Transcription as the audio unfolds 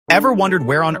Ever wondered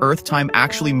where on Earth time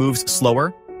actually moves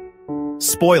slower?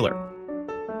 Spoiler.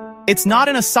 It's not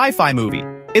in a sci-fi movie.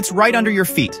 It's right under your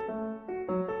feet.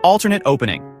 Alternate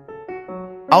opening.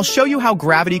 I'll show you how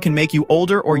gravity can make you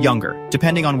older or younger,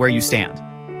 depending on where you stand.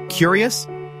 Curious?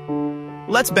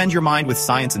 Let's bend your mind with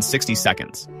science in 60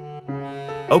 seconds.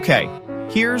 Okay,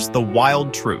 here's the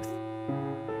wild truth.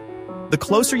 The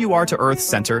closer you are to Earth's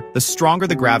center, the stronger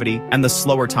the gravity and the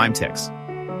slower time ticks.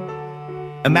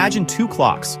 Imagine two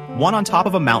clocks, one on top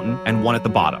of a mountain and one at the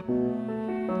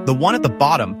bottom. The one at the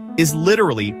bottom is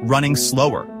literally running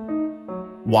slower.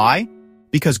 Why?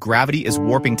 Because gravity is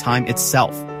warping time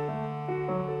itself.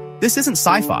 This isn't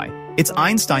sci-fi, it's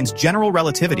Einstein's general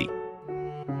relativity.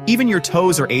 Even your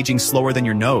toes are aging slower than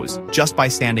your nose just by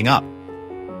standing up.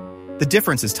 The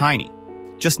difference is tiny,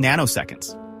 just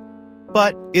nanoseconds.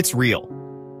 But it's real.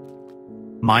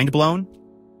 Mind blown?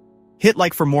 Hit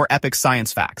like for more epic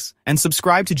science facts and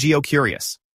subscribe to GeoCurious.